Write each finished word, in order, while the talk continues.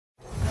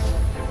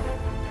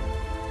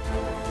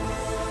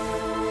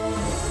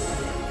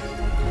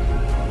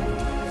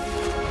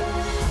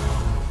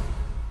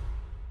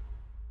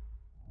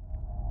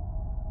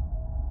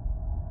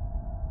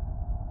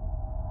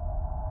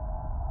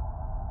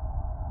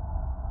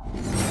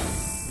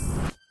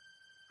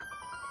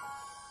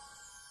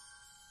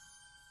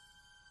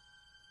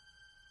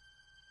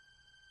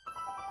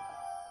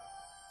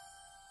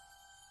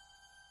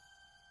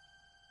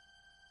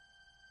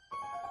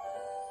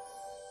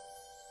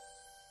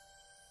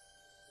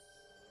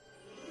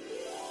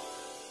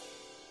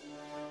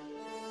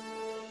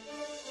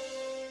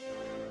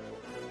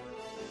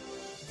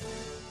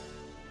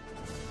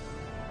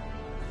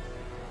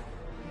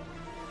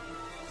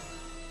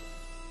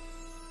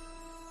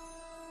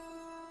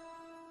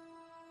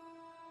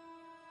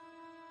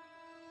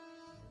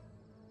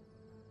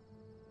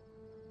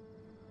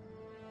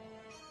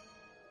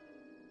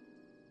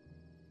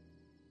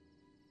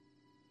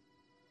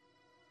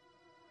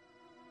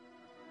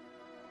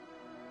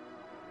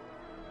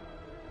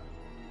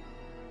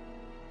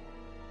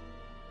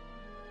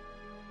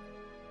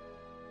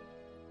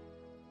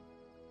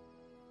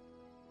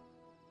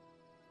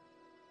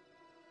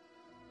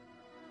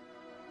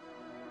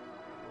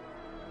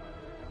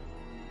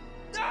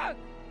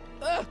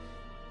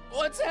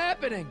What's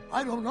happening?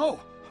 I don't know,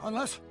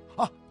 unless...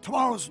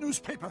 tomorrow's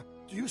newspaper.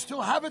 Do you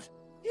still have it?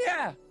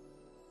 Yeah.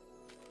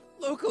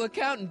 Local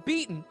accountant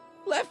beaten.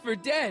 Left for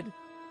dead.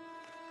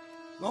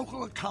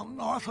 Local accountant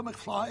Arthur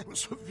McFly was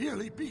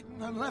severely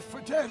beaten and left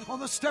for dead on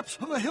the steps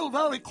of the Hill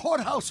Valley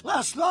Courthouse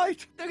last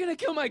night. They're gonna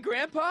kill my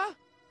grandpa?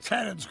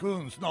 Shannon's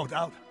goons, no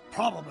doubt.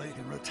 Probably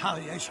in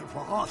retaliation for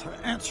Arthur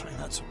answering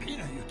that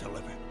subpoena you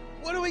delivered.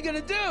 What are we gonna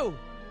do?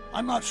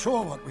 I'm not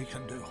sure what we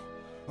can do.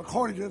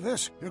 According to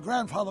this, your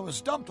grandfather was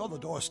dumped on the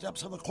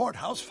doorsteps of the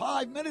courthouse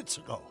 5 minutes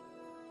ago.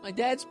 My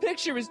dad's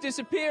picture is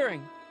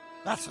disappearing.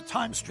 That's the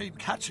time stream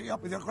catching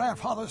up with your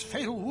grandfather's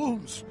fatal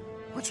wounds.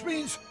 Which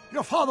means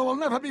your father will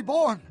never be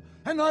born,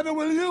 and neither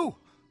will you,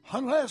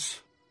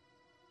 unless...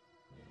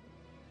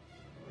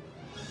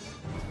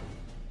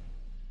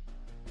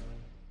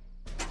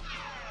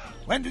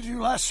 When did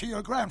you last see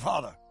your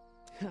grandfather?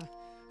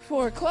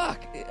 4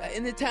 o'clock,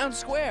 in the town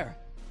square.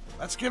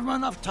 Let's give him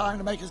enough time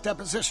to make his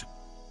deposition.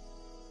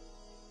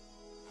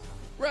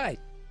 Right.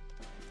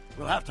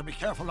 We'll have to be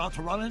careful not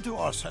to run into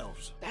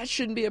ourselves. That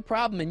shouldn't be a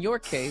problem in your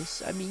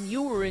case. I mean,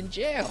 you were in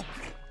jail.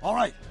 All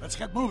right, let's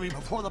get moving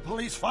before the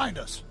police find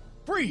us.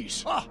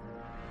 Freeze!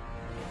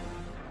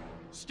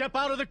 Step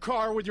out of the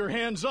car with your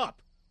hands up.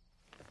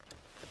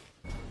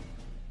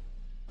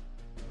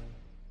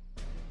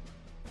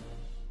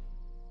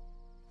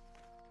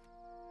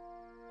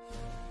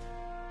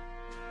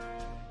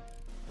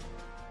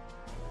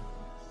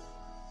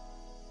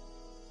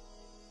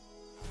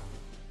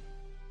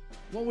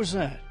 What was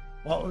that?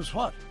 What was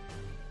what?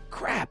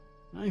 Crap!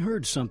 I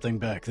heard something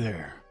back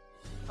there.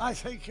 I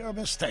think you're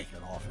mistaken,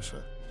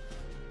 officer.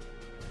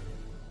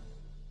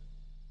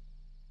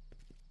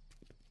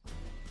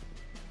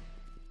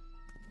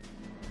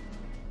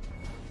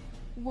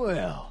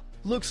 Well,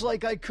 looks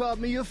like I caught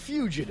me a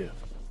fugitive.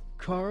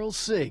 Carl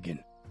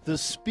Sagan, the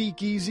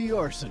speakeasy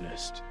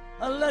arsonist.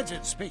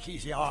 Alleged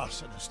speakeasy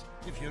arsonist,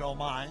 if you don't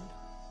mind.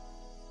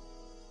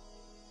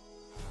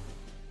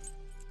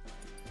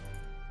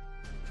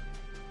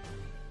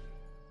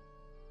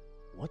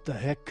 What the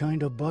heck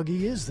kind of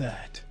buggy is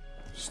that?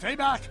 Stay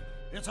back.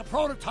 It's a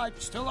prototype,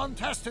 still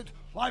untested,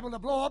 liable to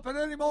blow up at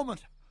any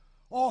moment.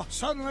 Or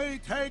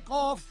suddenly take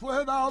off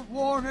without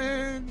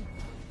warning.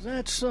 Is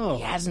that so?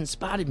 He hasn't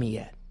spotted me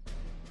yet.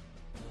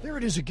 There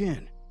it is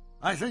again.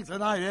 I think the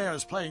night air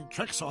is playing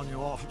tricks on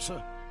you,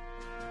 officer.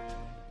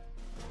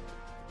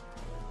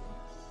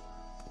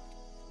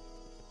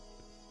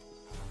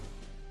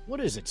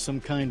 What is it,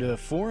 some kind of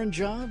foreign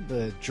job?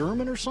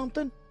 German or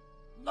something?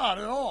 Not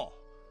at all.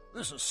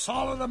 This is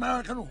solid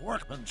American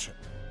workmanship.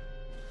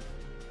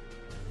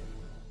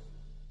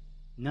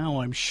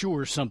 Now I'm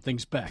sure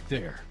something's back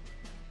there.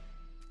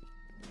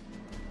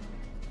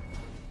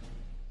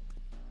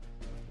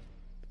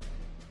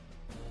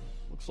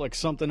 Looks like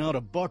something out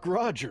of Buck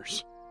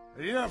Rogers.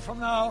 A year from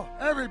now,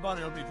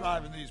 everybody will be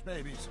driving these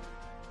babies.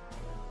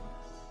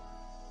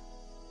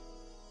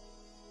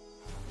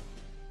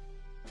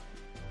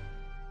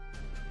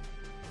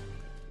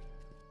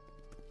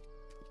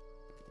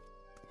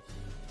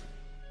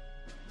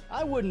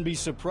 I wouldn't be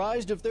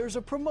surprised if there's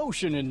a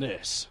promotion in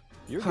this.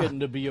 You're getting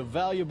to be a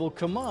valuable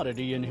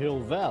commodity in Hill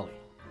Valley.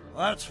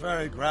 That's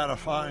very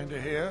gratifying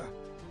to hear.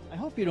 I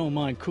hope you don't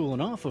mind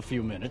cooling off a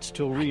few minutes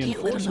till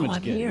reinforcements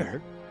get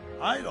here.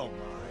 I don't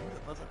mind,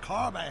 but the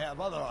car may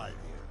have other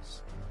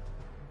ideas.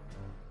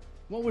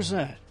 What was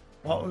that?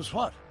 What was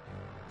what?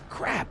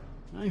 Crap!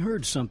 I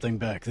heard something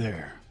back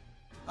there.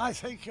 I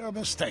think you're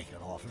mistaken,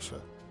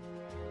 officer.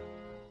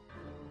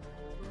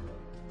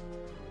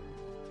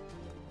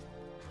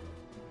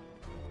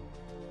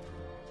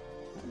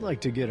 I'd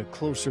like to get a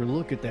closer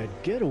look at that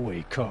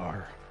getaway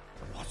car.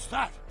 What's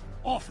that?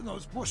 Off in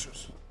those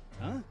bushes.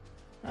 Huh?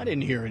 I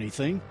didn't hear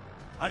anything.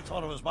 I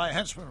thought it was my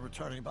henchman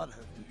returning, but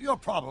you're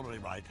probably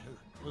right.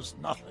 It was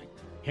nothing.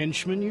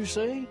 Henchman, you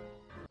say?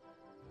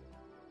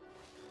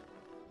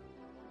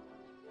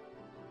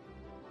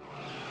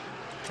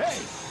 Hey!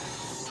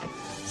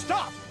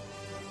 Stop!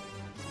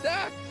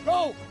 Doc!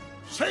 Go!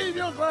 Save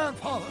your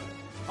grandfather!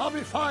 I'll be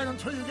fine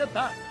until you get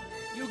back.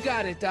 You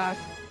got it, Doc.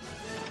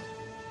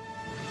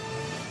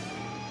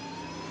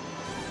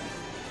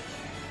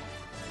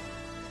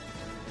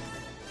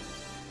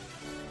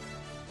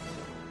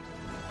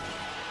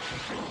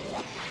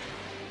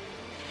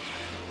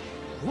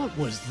 What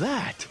was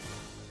that?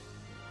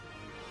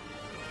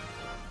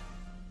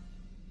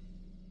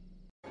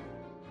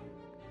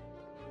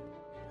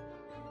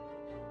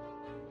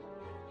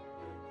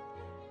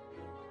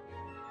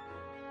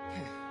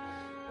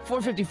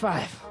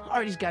 .455.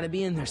 Artie's got to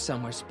be in there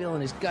somewhere,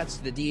 spilling his guts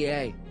to the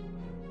DA.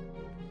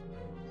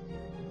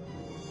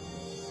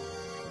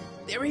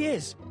 There he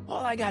is.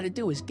 All I got to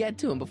do is get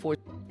to him before...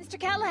 Mr.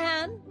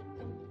 Callahan?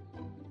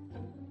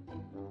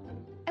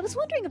 I was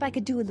wondering if I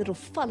could do a little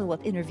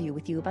follow-up interview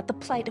with you about the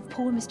plight of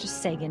poor Mr.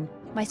 Sagan.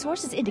 My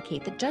sources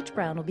indicate that Judge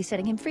Brown will be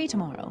setting him free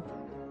tomorrow.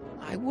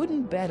 I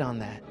wouldn't bet on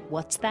that.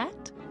 What's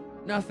that?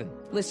 Nothing.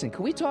 Listen,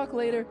 can we talk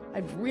later?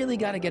 I've really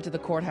got to get to the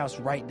courthouse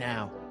right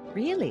now.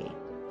 Really?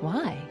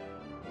 Why?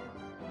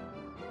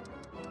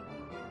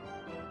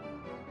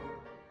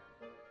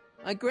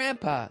 My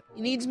grandpa,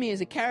 he needs me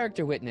as a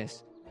character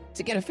witness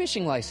to get a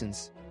fishing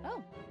license.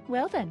 Oh,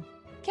 well then,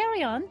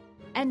 carry on.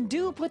 And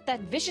do put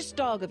that vicious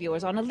dog of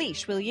yours on a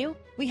leash, will you?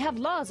 We have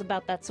laws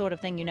about that sort of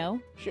thing, you know.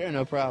 Sure,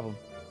 no problem.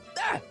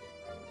 Ah!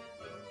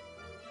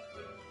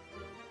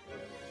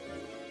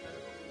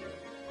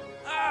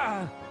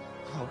 Ah!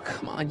 Oh,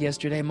 come on,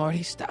 yesterday,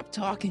 Marty. Stop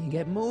talking and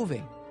get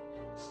moving.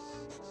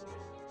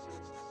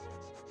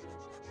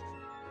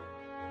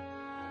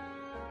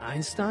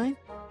 Einstein?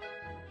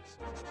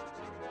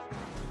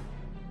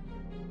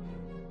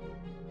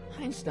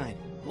 Einstein,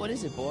 what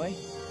is it, boy?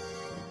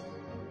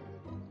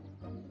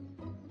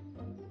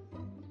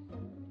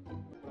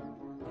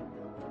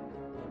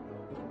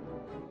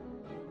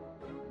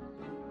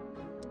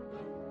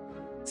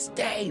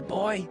 Stay,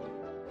 boy!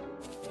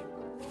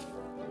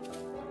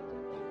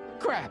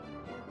 Crap!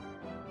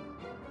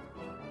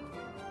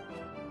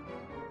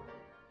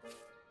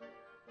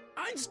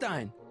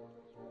 Einstein!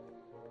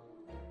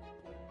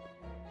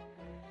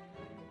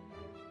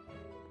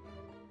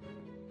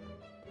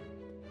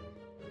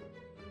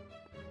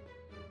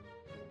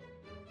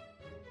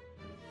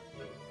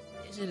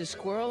 Is it a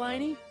squirrel,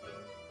 Einie?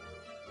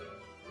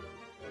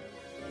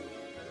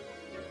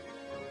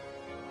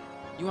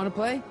 You want to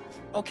play?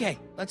 Okay,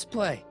 let's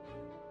play.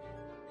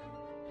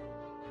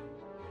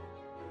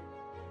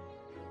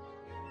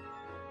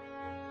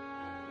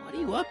 What are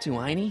you up to,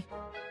 Einie?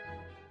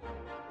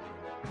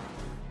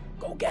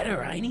 Go get her,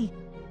 Einie.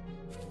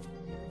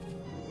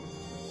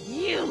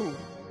 You!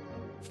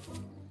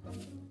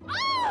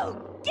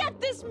 Oh! Get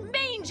this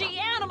mangy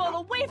animal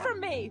away from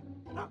me!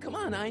 Come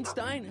on,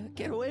 Einstein.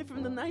 Get away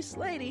from the nice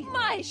lady.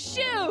 My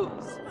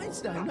shoes!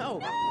 Einstein, no.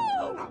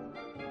 No!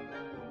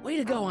 Way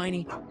to go,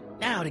 Einie.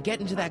 Now to get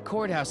into that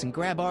courthouse and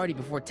grab Artie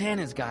before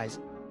Tannen's guys.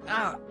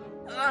 Ah!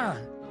 Ah!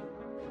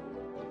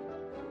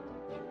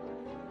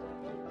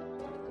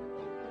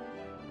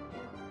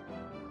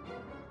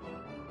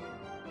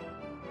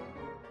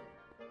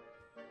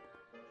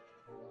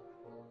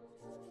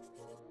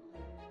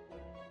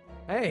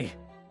 Hey,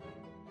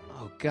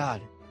 Oh,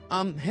 God.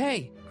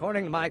 Hey!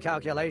 according to my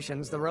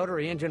calculations, the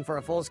rotary engine for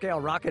a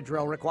full-scale rocket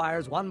drill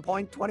requires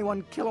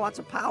 1.21 kilowatts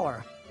of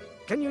power.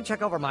 Can you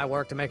check over my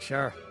work to make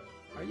sure?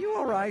 Are you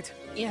all right?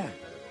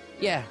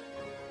 Yeah.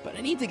 But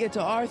I need to get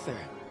to Arthur.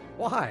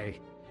 Why?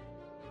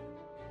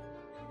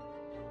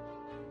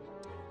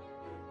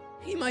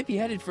 He might be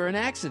headed for an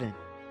accident.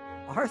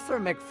 Arthur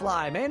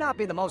McFly may not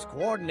be the most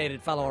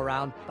coordinated fellow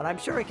around, but I'm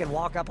sure he can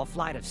walk up a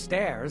flight of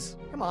stairs.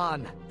 Come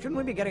on, shouldn't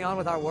we be getting on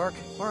with our work?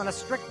 We're on a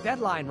strict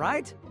deadline,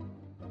 right?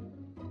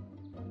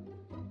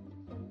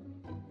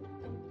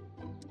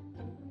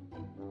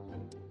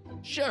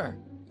 Sure.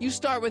 You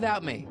start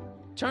without me.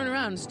 Turn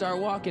around and start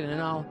walking,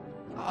 and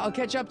I'll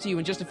catch up to you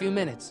in just a few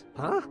minutes.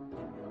 Huh?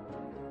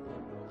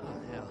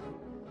 Oh, hell.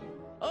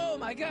 Oh,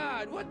 my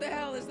God! What the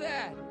hell is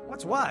that?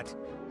 What's what?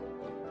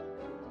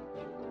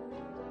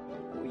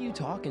 Who are you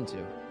talking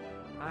to?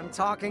 I'm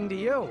talking to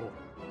you.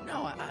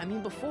 No, I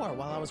mean before,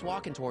 while I was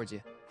walking towards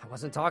you. I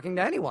wasn't talking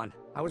to anyone.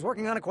 I was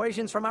working on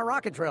equations for my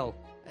rocket drill.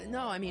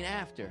 No, I mean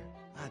after.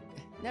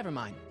 Never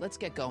mind. Let's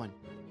get going.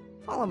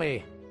 Follow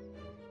me.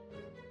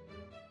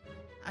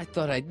 I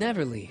thought I'd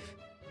never leave.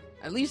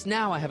 At least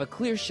now I have a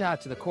clear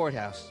shot to the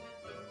courthouse.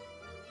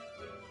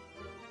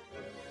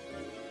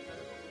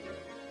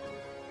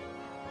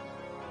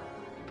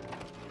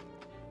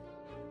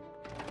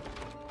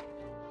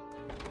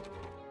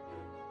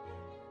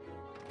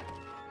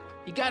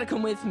 You gotta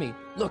come with me.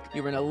 Look,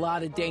 you're in a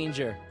lot of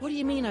danger. What do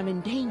you mean I'm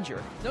in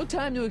danger? No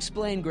time to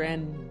explain,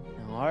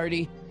 No,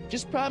 Artie,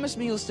 just promise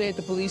me you'll stay at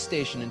the police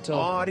station until...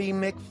 Artie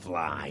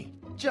McFly.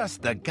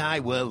 Just the guy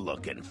we're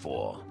looking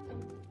for.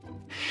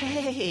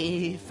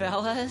 Hey,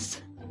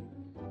 fellas.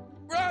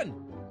 Run!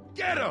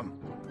 Get him!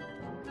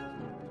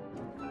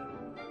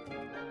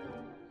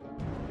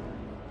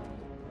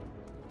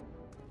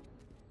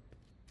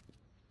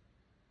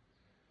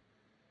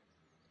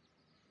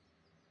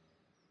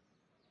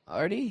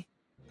 Artie?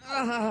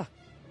 I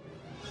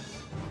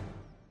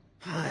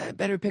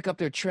better pick up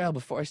their trail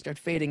before I start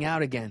fading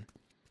out again.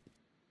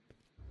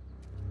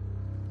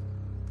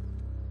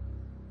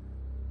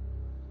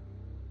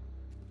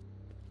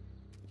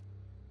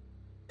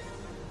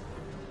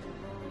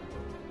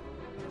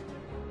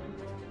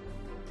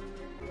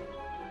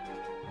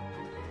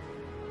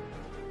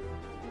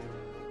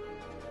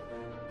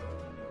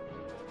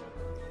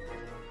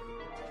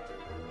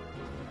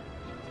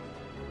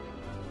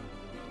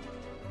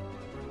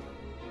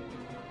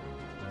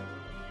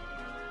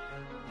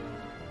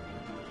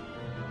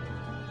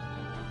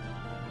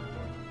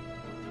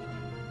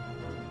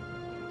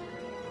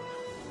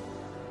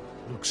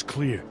 Looks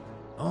clear.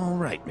 All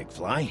right,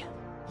 McFly.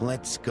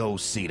 Let's go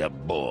see the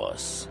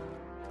boss.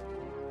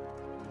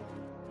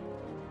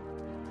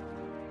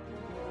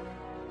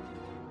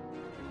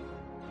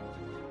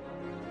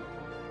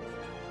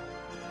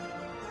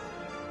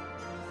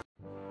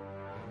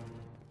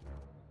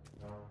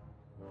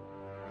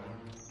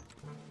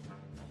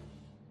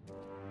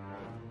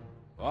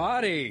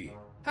 Artie!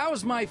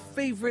 How's my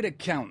favorite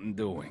accountant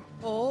doing?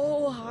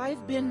 Oh,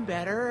 I've been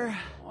better.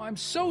 Oh, I'm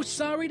so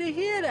sorry to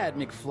hear that,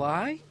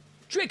 McFly.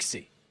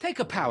 Trixie, take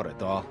a powder,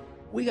 doll.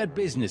 We got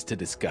business to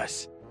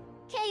discuss.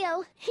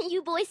 KO,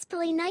 you boys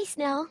play nice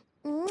now.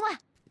 Mwah!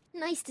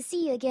 Nice to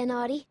see you again,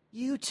 Audie.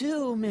 You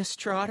too, Miss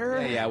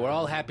Trotter. Yeah, we're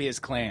all happy as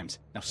clams.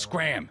 Now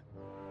scram.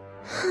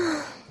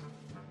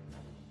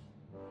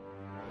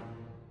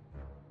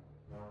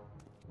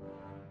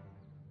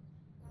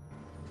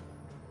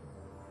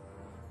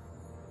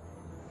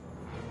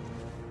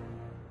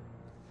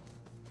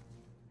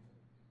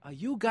 Are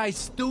you guys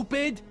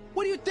stupid?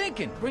 What are you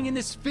thinking, bringing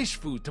this fish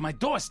food to my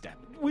doorstep?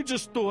 We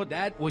just thought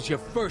that was your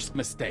first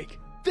mistake.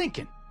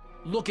 Thinking.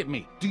 Look at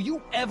me. Do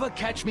you ever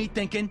catch me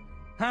thinking?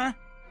 Huh?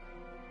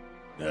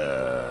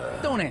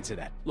 Don't answer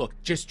that. Look,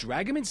 just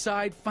drag him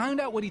inside,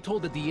 find out what he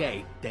told the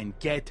DA, then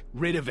get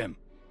rid of him.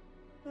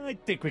 I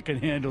think we can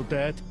handle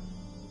that.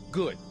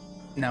 Good.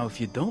 Now,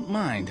 if you don't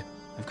mind,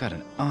 I've got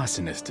an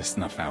arsonist to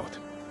snuff out.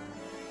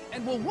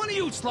 And will one of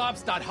you slobs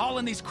start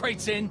hauling these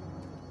crates in?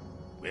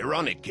 We're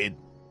on it, kid.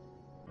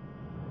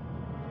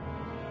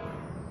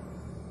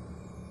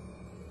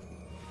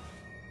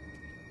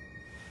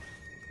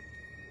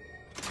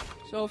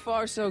 So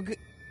far, so good.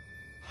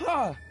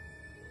 Huh.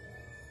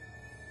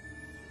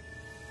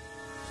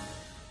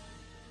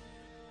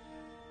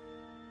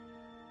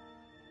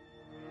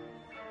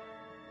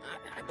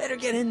 I better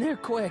get in there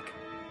quick.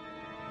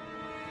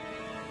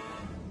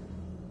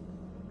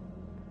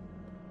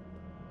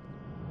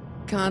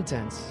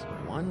 Contents.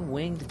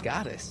 One-winged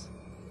goddess.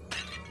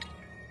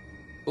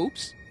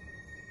 Oops.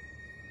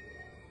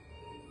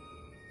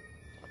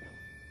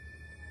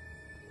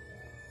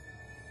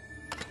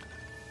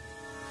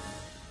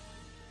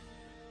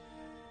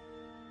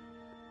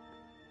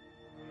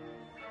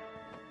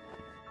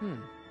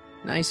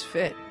 Nice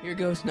fit. Here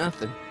goes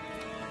nothing.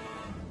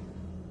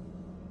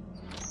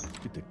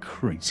 Get the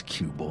crates,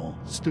 cue ball.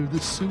 Stir the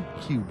soup,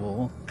 cue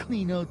ball.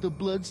 Clean out the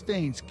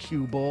bloodstains,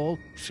 cue ball.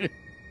 Shit,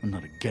 I'm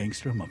not a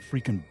gangster, I'm a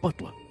freaking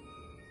butler.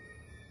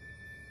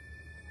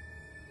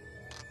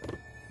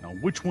 Now,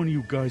 which one of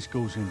you guys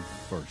goes in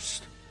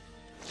first?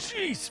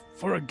 Jeez,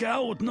 for a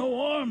gal with no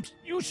arms,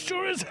 you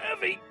sure is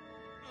heavy.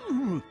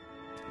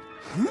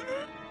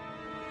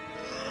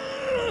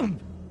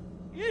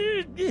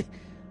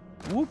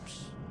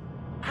 Whoops.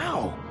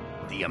 Ow!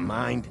 Do you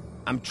mind?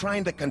 I'm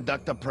trying to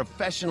conduct a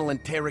professional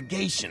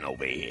interrogation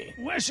over here.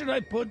 Where should I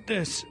put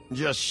this?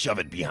 Just shove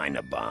it behind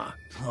the bar.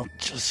 I'll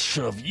just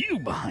shove you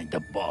behind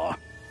the bar.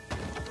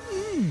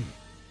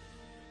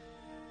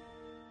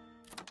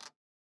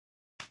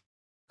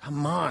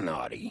 Come on,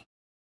 Artie.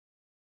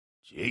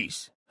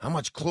 Jeez, how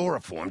much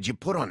chloroform did you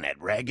put on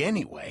that rag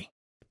anyway?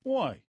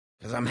 Why?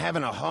 Because I'm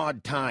having a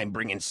hard time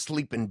bringing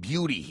Sleeping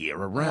Beauty here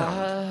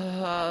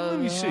around. Let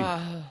me see.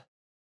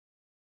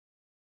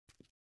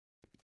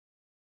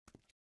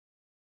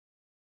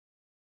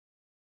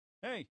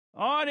 Hey,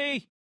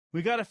 Artie!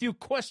 We got a few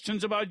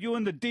questions about you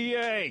and the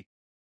DA.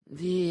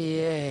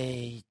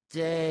 D-A...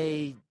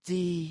 D-D...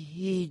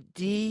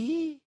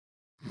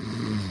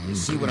 You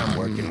see what I'm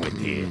working with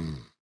here?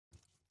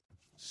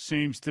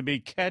 Seems to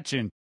be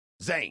catching.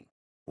 Zane,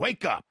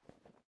 wake up!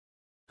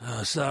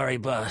 Oh, sorry,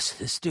 boss.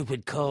 The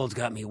stupid cold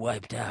got me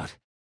wiped out.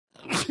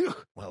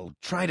 Well,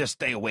 try to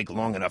stay awake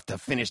long enough to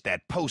finish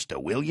that poster,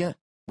 will you?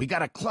 We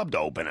got a club to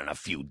open in a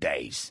few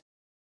days.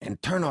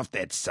 And turn off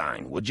that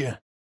sign, would you?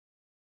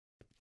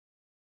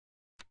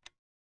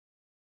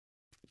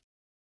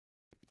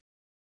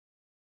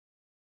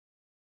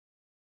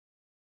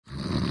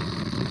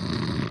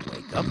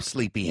 Wake up,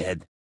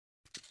 sleepyhead.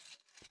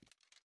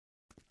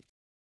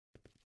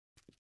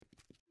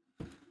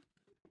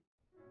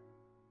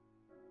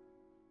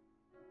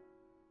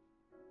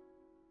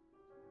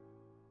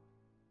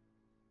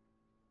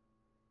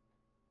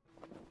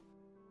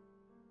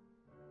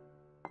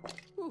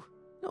 Whew,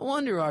 no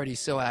wonder Artie's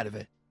so out of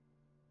it.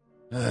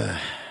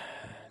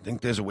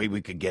 Think there's a way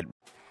we could get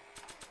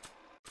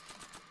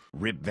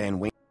Rip Van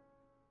Wing.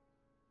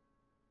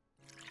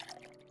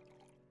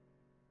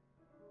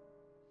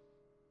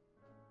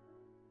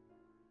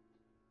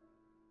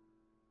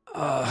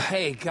 Oh,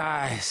 hey,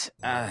 guys.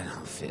 I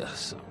don't feel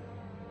so...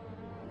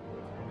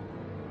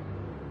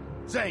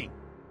 Zane,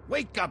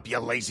 wake up, you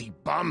lazy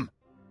bum!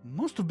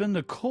 Must have been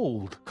the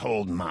cold.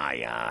 Cold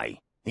my eye.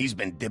 He's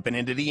been dipping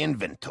into the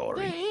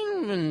inventory. The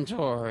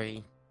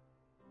inventory.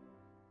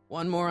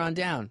 One more on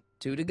down.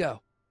 2 to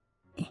go.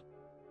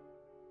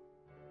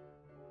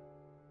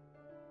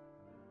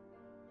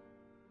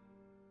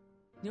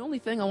 The only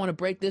thing I want to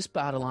break this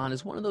bottle on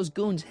is one of those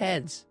goons'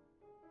 heads.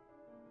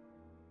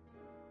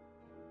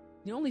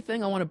 The only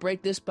thing I want to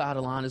break this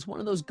bottle on is one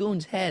of those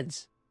goons'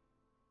 heads.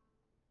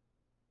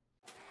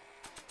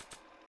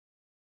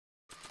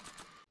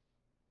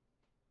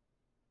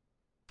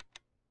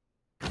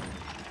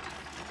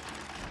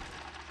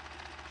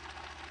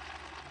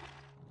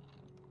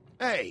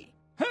 Hey!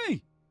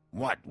 Hey!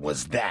 What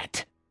was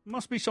that?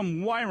 Must be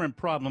some wiring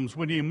problems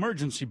with the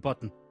emergency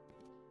button.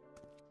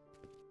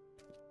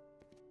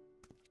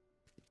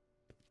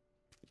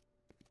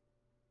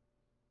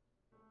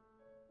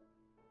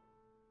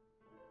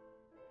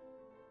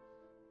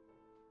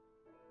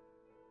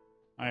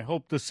 I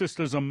hope the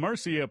Sisters of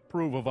Mercy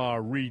approve of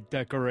our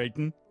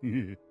redecorating.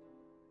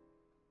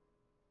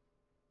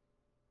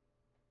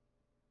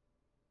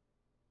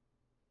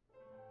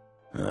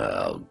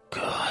 Oh,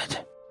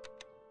 God.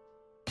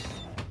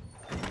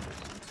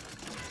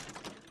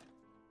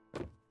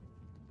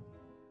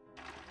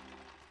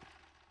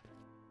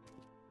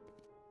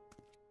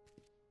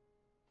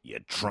 You're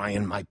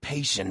trying my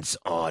patience,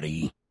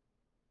 Artie.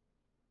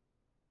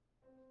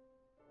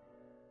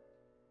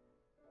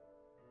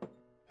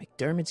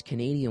 McDermott's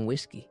Canadian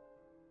whiskey.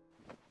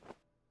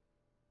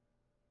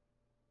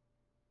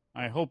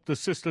 I hope the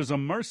Sisters of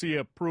Mercy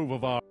approve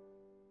of our...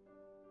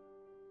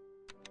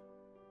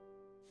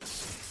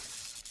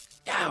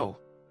 Ow!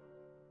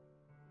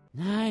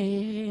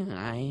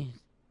 Night.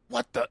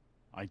 What the?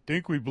 I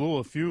think we blew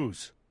a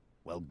fuse.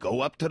 Well,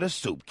 go up to the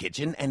soup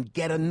kitchen and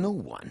get a new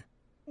one.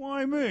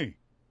 Why me?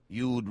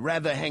 You'd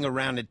rather hang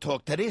around and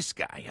talk to this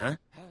guy, huh?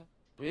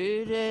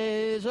 Happy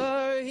days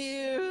are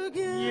here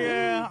again.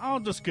 Yeah, I'll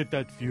just get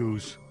that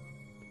fuse.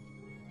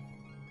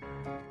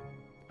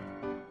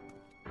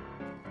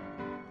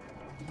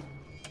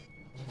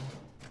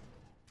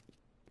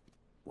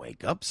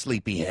 Wake up,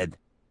 sleepyhead.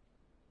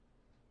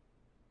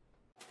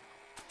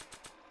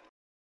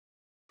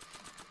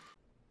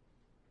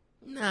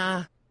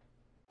 Nah.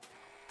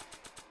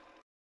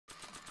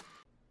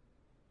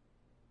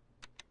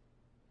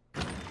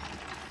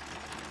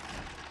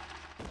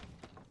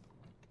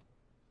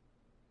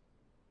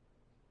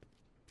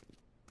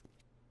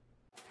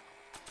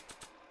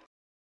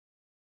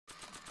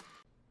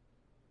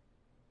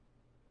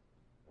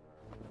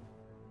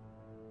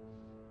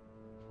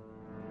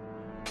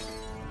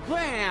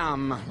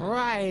 Bam!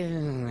 Right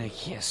in the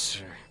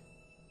kisser.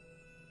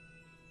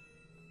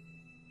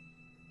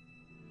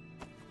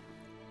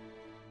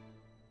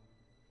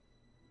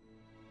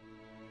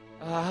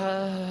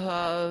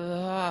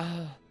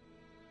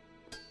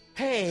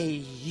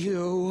 Hey,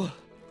 you.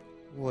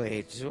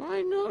 Wait, do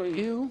I know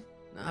you?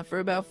 Not for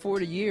about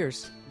 40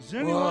 years. Is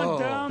anyone Whoa.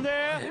 down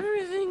there?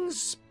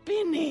 Everything's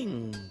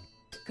spinning.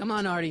 Come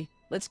on, Artie.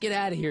 Let's get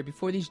out of here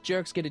before these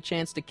jerks get a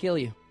chance to kill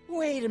you.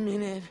 Wait a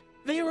minute.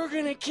 They were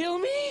gonna kill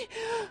me?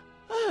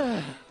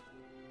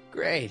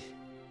 Great.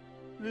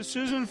 This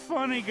isn't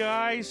funny,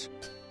 guys.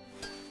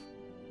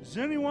 Is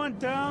anyone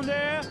down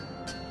there?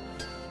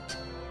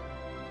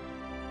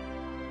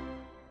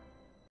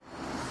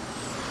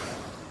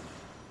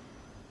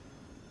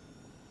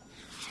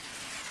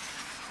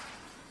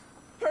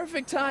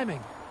 Perfect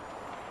timing.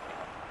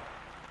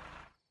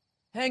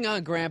 Hang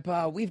on,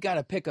 Grandpa. We've got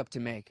a pickup to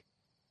make.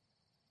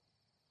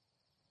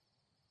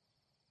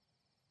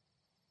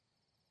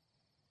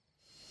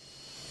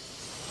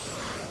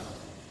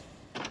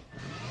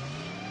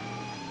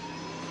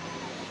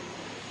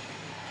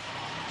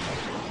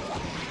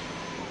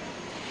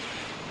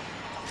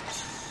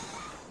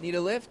 Need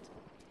a lift?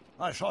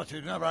 I thought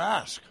you'd never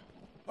ask.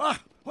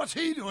 Ah, what's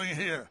he doing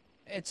here?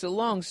 It's a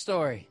long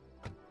story.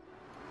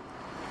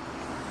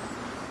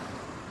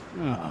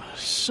 Ah,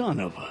 son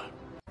of a...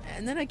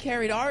 And then I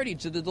carried Artie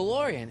to the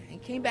DeLorean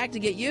and came back to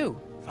get you.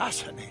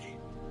 Fascinating.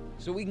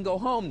 So we can go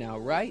home now,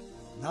 right?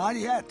 Not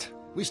yet.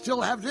 We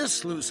still have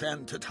this loose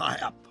end to tie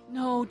up.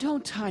 No,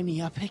 don't tie me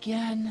up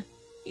again.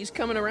 He's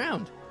coming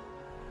around.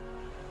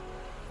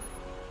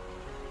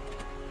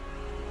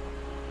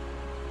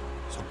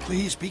 So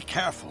please be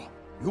careful.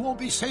 You won't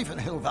be safe in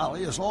Hill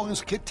Valley as long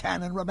as Kit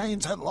Tannen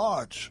remains at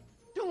large.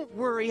 Don't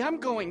worry, I'm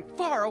going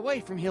far away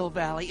from Hill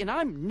Valley, and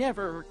I'm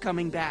never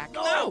coming back.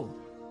 No!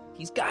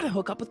 He's got to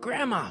hook up with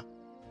Grandma.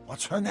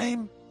 What's her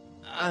name?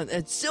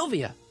 It's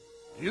Sylvia.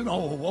 Do you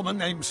know a woman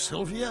named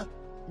Sylvia?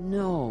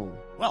 No.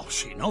 Well,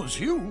 she knows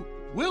you.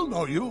 We'll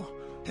know you.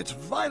 It's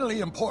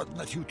vitally important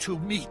that you two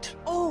meet.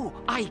 Oh,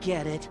 I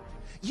get it.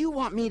 You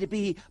want me to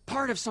be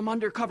part of some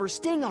undercover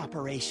sting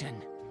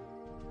operation.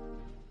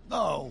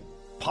 No,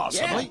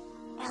 possibly.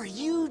 Are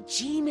you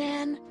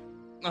G-Man?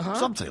 Uh-huh.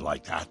 Something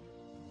like that.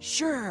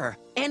 Sure,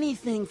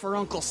 anything for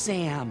Uncle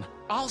Sam.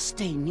 I'll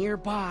stay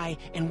nearby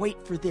and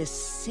wait for this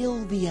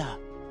Sylvia.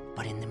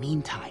 But in the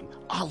meantime,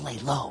 I'll lay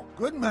low.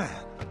 Good man.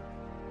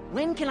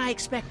 When can I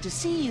expect to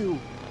see you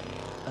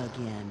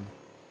again?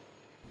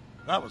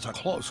 That was a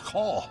close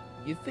call.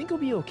 You think he'll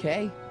be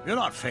okay? You're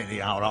not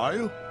fading out, are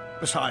you?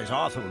 Besides,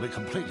 Arthur will be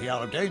completely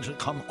out of danger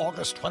come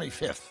August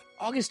 25th.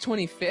 August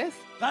 25th?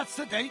 That's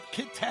the date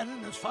Kit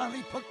Tannen is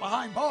finally put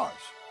behind bars.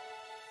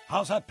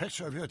 How's that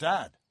picture of your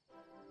dad?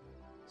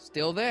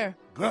 Still there.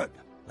 Good.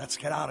 Let's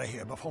get out of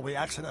here before we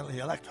accidentally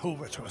elect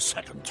Hoover to a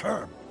second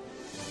term.